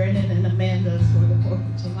at Brandon and Amanda's for the 4th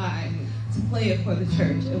of July to play it for the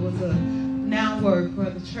church. It was a now word for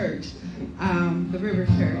the church, the River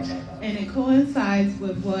Church, and it coincides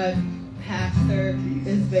with what Pastor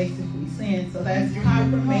is basically saying. So that's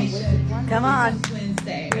confirmation. Come on.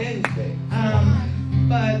 Wednesday.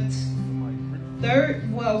 But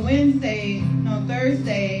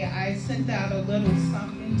Thursday, I sent out a little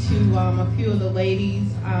something to a few of the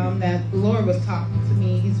ladies that the Lord was talking to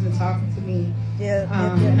me. He's been talking to me.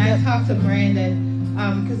 And I talked to Brandon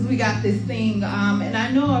because we got this thing. And I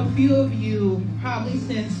know a few of you probably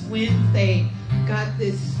since Wednesday got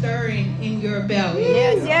this stirring in your belly.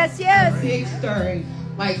 Yes. A big stirring.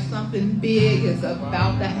 Like something big is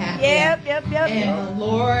about to happen. Yep. And the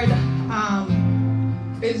Lord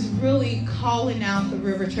is really calling out the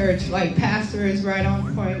River Church. Like Pastor is right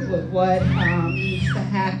on point with what needs to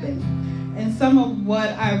happen. And some of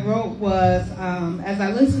what I wrote was, as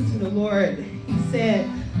I listened to the Lord, he said,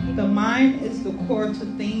 the mind is the core to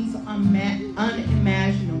things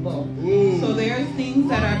unimaginable. So there are things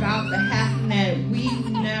that are about to happen that we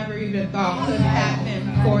never even thought could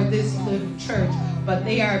happen for this little church. But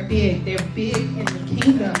they are big. They're big in the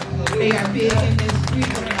kingdom. They are big in this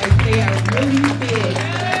region. Like they are really big.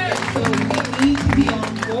 And so we need to be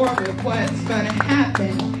on board with what's going to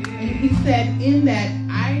happen. And he said, in that,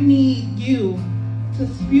 I need you to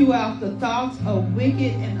spew out the thoughts of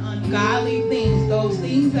wicked and ungodly things. Those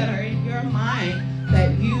things that are in your mind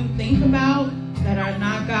that you think about that are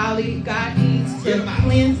not godly. God needs to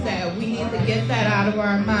cleanse that. We need to get that out of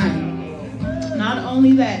our mind. Not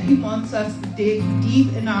only that, he wants us to dig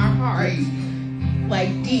deep in our hearts,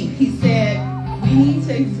 like deep. He said we need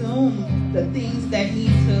to exhume the things that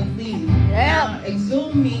need to leave. Now,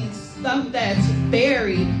 exhume means stuff that's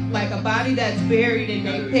buried, like a body that's buried, and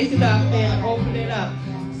they pick it up and open it up.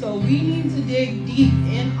 So we need to dig deep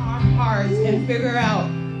in our hearts and figure out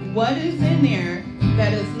what is in there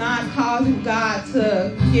that is not causing God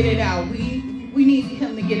to get it out. We need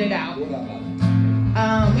him to get it out.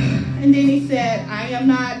 And then he said, I am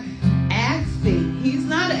not asking. He's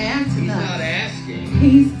not asking us. He's not asking.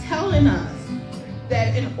 He's telling us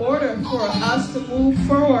that in order for us to move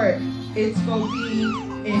forward, it's going to be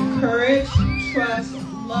encourage, trust,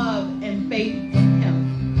 love, and faith in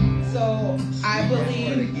him. So I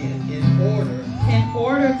believe in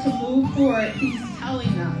order to move forward, he's telling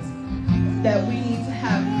us that we need to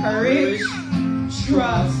have courage,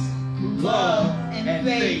 trust, love, and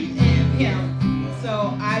faith in him.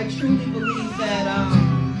 So I truly believe that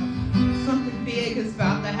something big is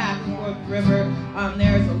about to happen for the river.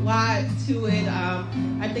 There's a lot to it.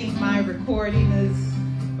 I think my recording is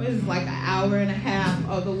like an hour and a half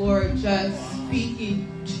of the Lord just speaking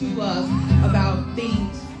to us about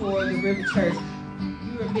things for the River Church.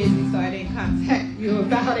 You were busy, so I didn't contact you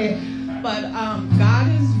about it. But God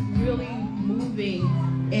is really moving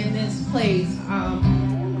in this place.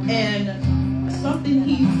 And something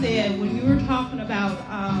he said when you were talking about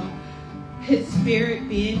his spirit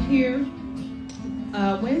being here,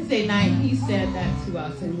 Wednesday night he said that to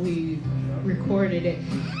us and we recorded it.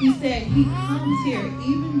 He said he comes here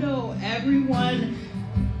even though everyone,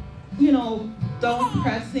 don't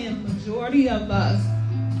press in. Majority of us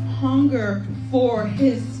hunger for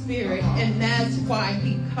his spirit, and that's why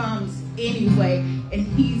he comes anyway. And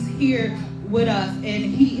he's here with us, and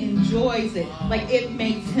he enjoys it. Like, it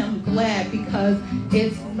makes him glad because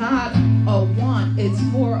it's not a want, it's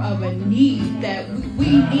more of a need, that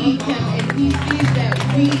we need him, and he sees that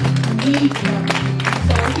we need him.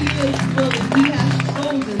 So he is willing, he has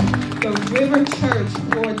chosen the River Church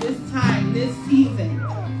for this time, this season.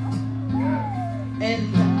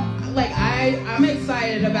 And like, I'm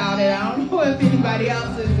excited about it. I don't know if anybody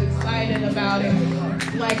else is excited about it.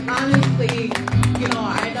 Like, honestly, you know,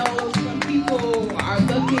 I know some people are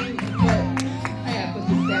looking, but I gotta put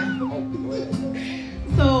this down.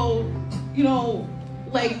 So, you know,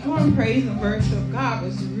 like, during praise and worship, God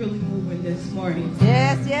was really moving this morning.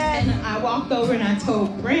 Yes, yes. And I walked over and I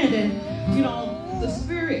told Brandon, you know, the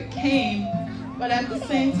Spirit came, but at the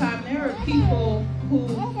same time, there are people who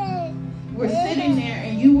were sitting there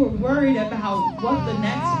and you were worried about what the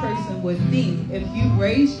next person would think. If you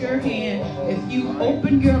raised your hand, if you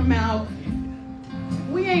opened your mouth,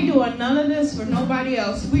 we ain't doing none of this for nobody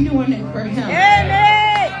else. We doing it for him.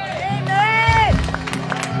 Amen. Amen.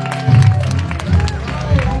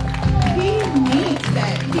 He needs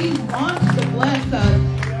that. He wants to bless us.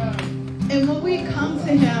 And when we come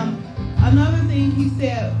to him, another thing he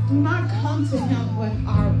said, do not come to him with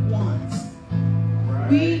our wants.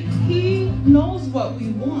 He knows what we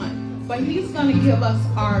want, but he's going to give us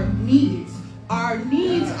our needs. Our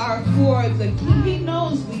needs are for the king. He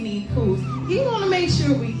knows we need food. He's going to make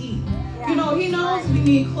sure we eat. You know, he knows we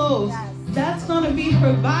need clothes. That's going to be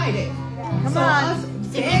provided. Come so on. us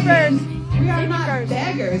beggars, we are not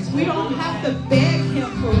beggars. We don't have to beg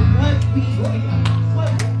him for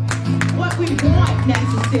what we want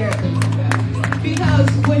necessarily. Because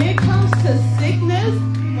when it comes to sickness,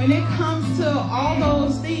 when it comes to all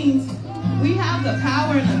those things, we have the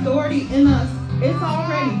power and authority in us. It's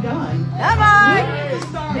already done. Come on. We need to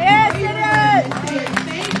start Yes, praising it and is. saying,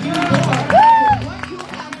 thank you, Lord, for what you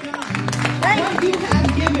have done, what you have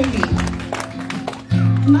given me.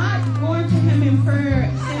 Not going to him in prayer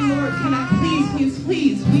saying, Lord, can I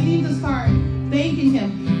please. We need to start thanking him.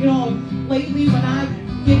 You know, lately when I'm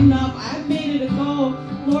getting up, I've made it a goal.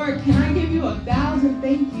 Lord, can I give you 1,000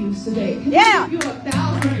 thank yous today? Can I give you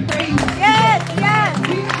 1,000 praises? Yes, yes.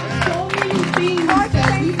 We have so many things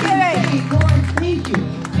that we can say. Lord, thank you.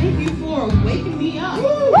 Thank you for waking me up.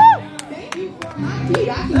 Woo. Thank you for my feet.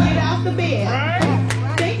 I can get out the bed.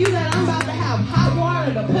 Thank you that I'm about to have hot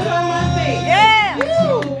water to put on my face. Yeah.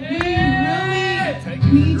 Woo. We really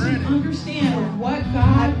need to understand what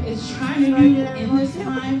God is trying to do in this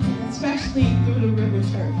time, especially through the River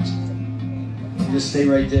Church. Just stay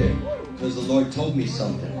right there, because the Lord told me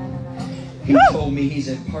something. He told me he's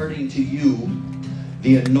imparting to you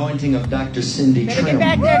the anointing of Dr. Cindy Better Trim. get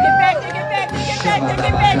back there, get back there,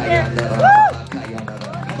 get back there. Woo.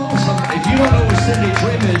 Come on, somebody. If you don't know who Cindy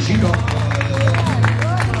Trim is, you don't.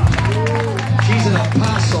 She's an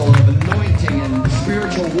apostle of anointing and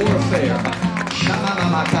spiritual warfare.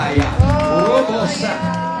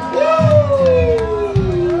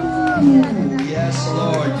 Yes,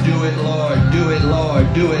 Lord, do it, Lord, do it,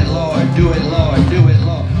 Lord, do it, Lord, do it, Lord, do it,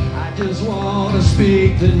 Lord. I just want to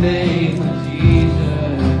speak the name of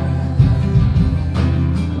Jesus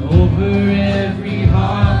over every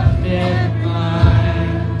heart and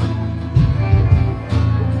mind.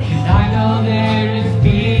 'Cause I know there is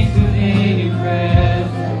peace within your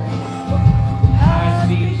presence. I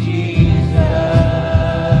speak Jesus.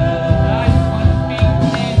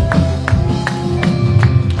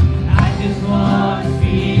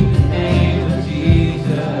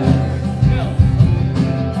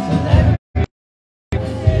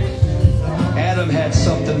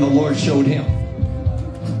 Something the Lord showed him.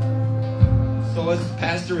 So as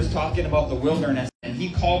Pastor was talking about the wilderness, and he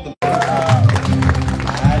called the...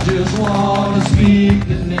 I just want to speak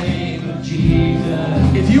the name of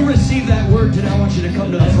Jesus. If you receive that word today, I want you to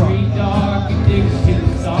come to the front.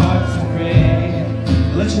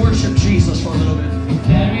 Let's worship Jesus for a little bit.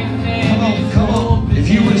 Come on, come on. If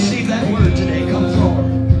you receive that word today, come forward.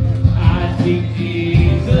 I speak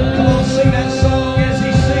Jesus. Come on, sing that song as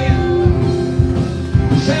he's singing.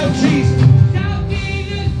 Shout Jesus. Shout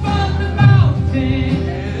Jesus from the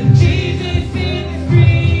mountain. Jesus in the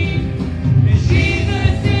street.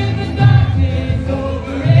 Jesus in the darkness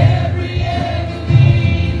over every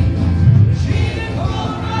enemy. Jesus for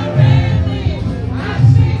my family. I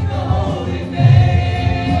speak the holy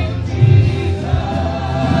name.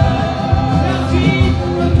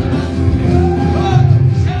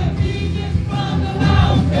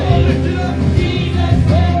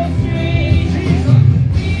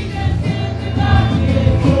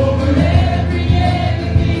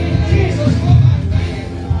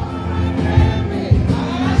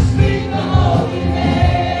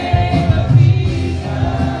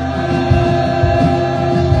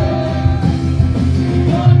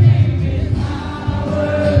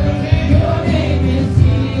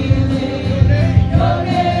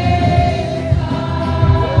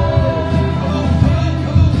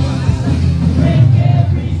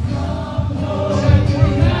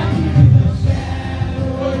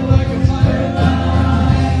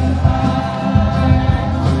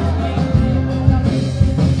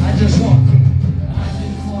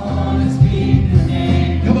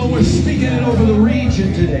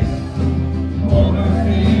 direction today.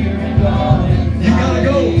 You gotta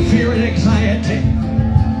go, fear and anxiety.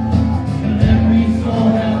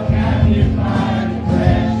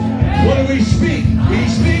 What do we speak? We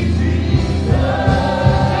speak.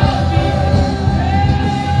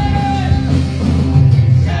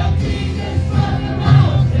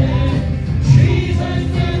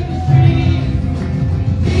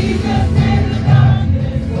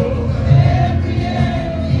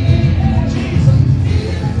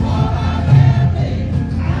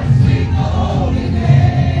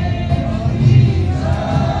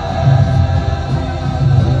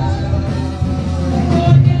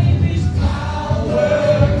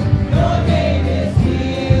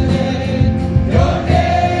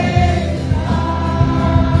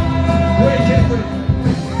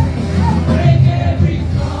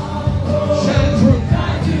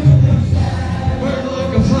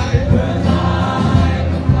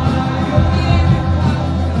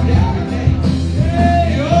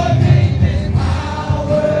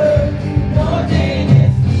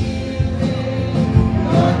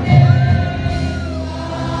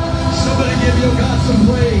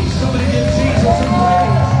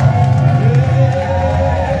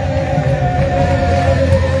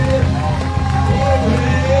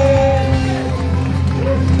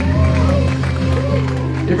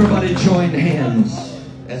 Everybody join hands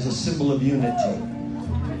as a symbol of unity.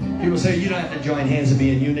 People say you don't have to join hands to be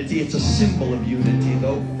in unity. It's a symbol of unity,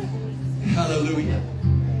 though. Hallelujah.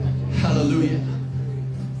 Hallelujah.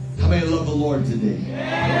 How many love the Lord today?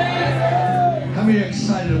 How many are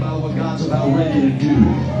excited about what God's about ready to do?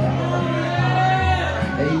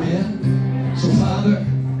 Amen. So, Father,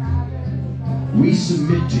 we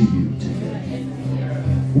submit to you today.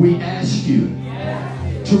 We ask you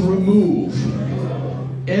to remove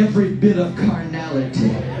every bit of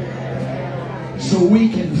carnality so we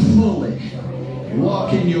can fully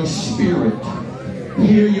walk in your spirit,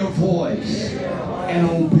 hear your voice, and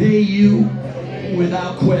obey you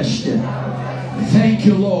without question. Thank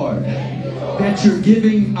you, Lord, that you're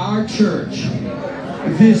giving our church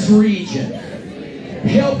this region.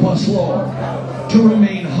 Help us, Lord, to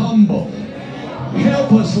remain humble.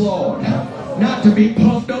 Help us, Lord, not to be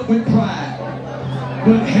puffed up with pride,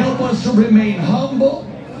 but help us to remain humble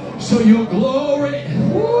so your glory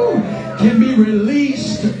can be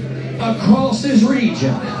released across this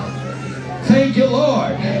region. Thank you,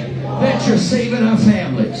 Lord, that you're saving our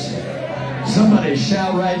families. Somebody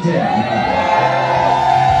shout right there.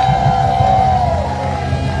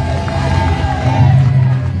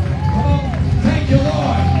 Thank you,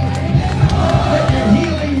 Lord, that you're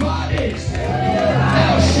healing bodies.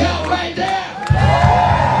 Now shout right there.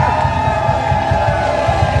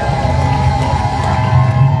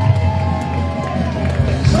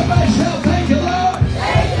 Somebody shout, thank you, Lord.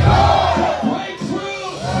 Thank you, Lord. For breakthrough.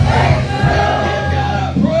 Give God a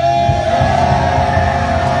praise.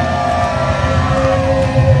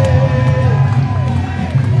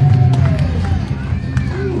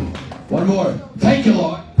 One more. Thank you,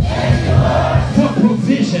 Lord. Thank you, Lord. For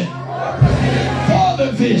provision. For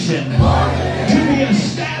the vision to be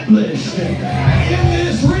established in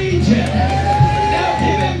this region. Now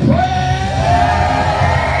give him praise.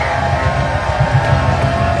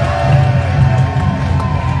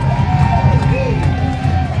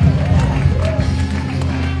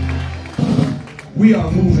 We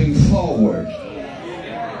are moving forward.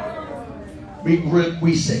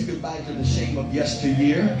 We say goodbye to the shame of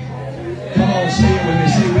yesteryear. Come on, say it with me.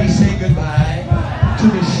 Say, we say goodbye to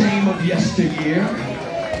the shame of yesteryear.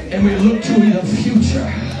 And we look to the future.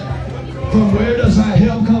 From where does our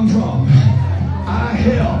help come from? Our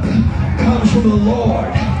help comes from the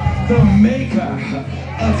Lord, the maker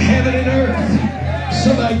of heaven and earth.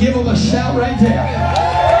 Somebody give him a shout right there.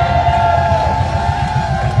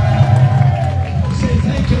 Say,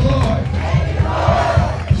 thank you, Lord,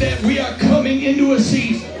 that we are coming into a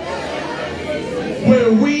season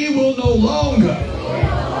where we will no longer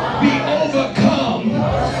be overcome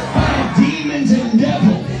by demons and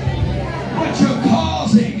devils, but you're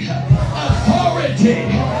causing authority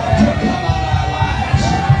to come on our lives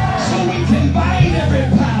so we can bind every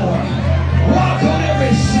power, walk on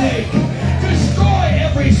every snake, destroy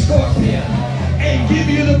every scorpion, and give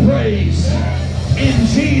you the praise in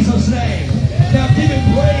Jesus' name. Now give him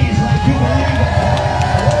praise like you believe it.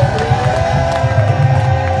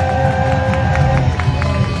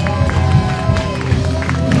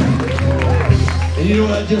 And you know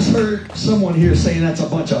what I just heard? Someone here saying that's a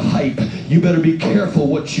bunch of hype. You better be careful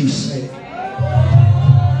what you say.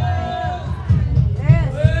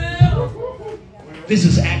 This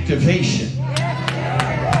is activation.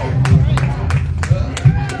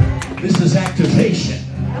 This is activation.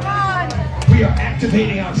 We are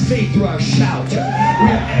activating our faith through our shout. We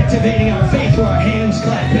are activating our faith through our hands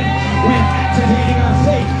clapping. We are activating our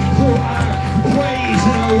faith through our praise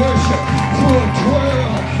and our worship, through a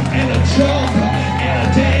twirl and a jump and a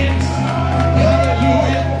dance.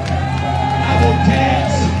 Hallelujah. I will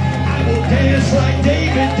dance. I will dance like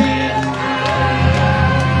David danced.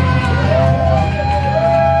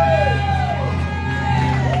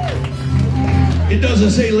 It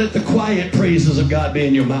doesn't say let the quiet praises of God be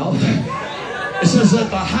in your mouth. It says let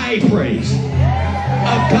the high praise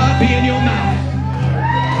of God be in your mouth.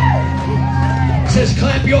 It says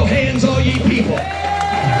clap your hands, all ye people.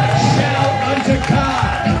 Shout unto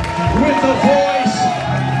God with the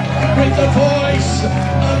voice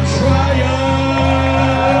of triumph.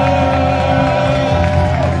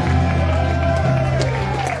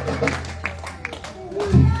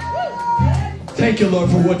 Thank you, Lord,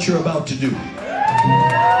 for what you're about to do.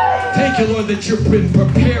 Thank you, Lord, that you've been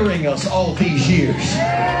preparing us all these years.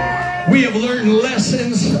 We have learned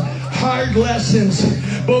lessons, hard lessons,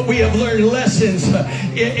 but we have learned lessons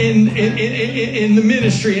in the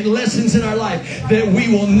ministry and lessons in our life that we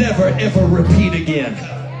will never, ever repeat again.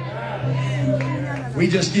 We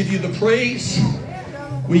just give you the praise.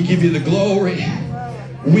 We give you the glory.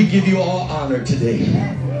 We give you all honor today.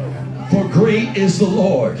 For great is the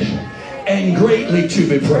Lord and greatly to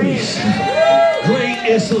be praised. Great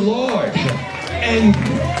is the Lord, and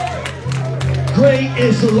great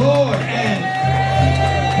is the Lord, and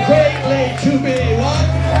greatly to be what?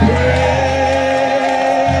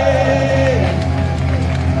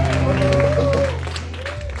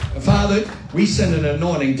 Praised. Father, we send an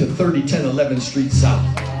anointing to 3010 11th Street South.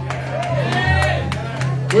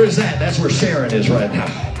 Where's that? That's where Sharon is right now.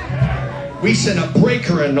 We send a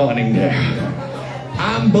breaker anointing there.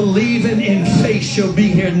 I'm believing in faith she'll be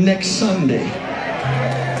here next Sunday.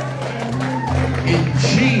 In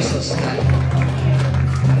Jesus' name,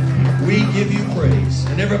 we give you praise.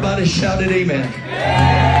 And everybody shouted amen.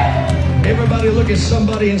 Everybody look at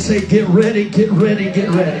somebody and say, get ready, get ready, get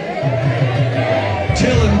ready.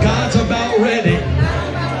 Tell them God's about ready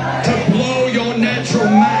to blow your natural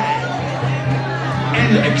mind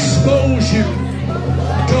and expose you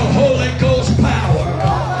to Holy Ghost power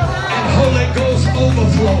and Holy Ghost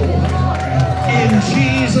overflow. In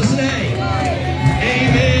Jesus' name,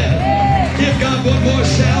 amen. Give God one more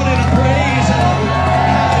shout and a praise.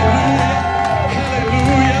 Hallelujah,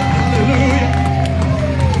 hallelujah,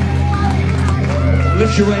 hallelujah.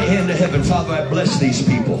 Lift your right hand to heaven. Father, I bless these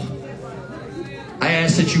people. I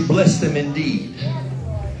ask that you bless them indeed.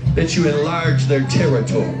 That you enlarge their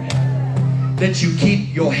territory. That you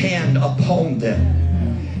keep your hand upon them.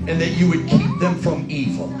 And that you would keep them from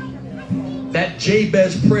evil. That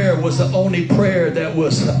Jabez prayer was the only prayer that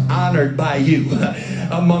was honored by you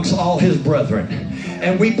amongst all his brethren.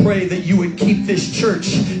 And we pray that you would keep this church,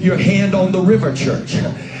 your hand on the River Church.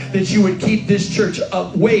 That you would keep this church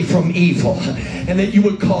away from evil. And that you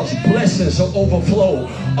would cause blessings to overflow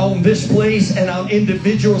on this place and on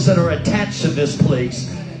individuals that are attached to this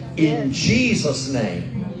place. In Jesus'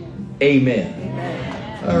 name, amen.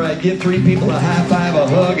 All right, give three people a high five, a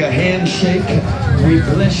hug, a handshake. We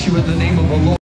bless you in the name of the Lord.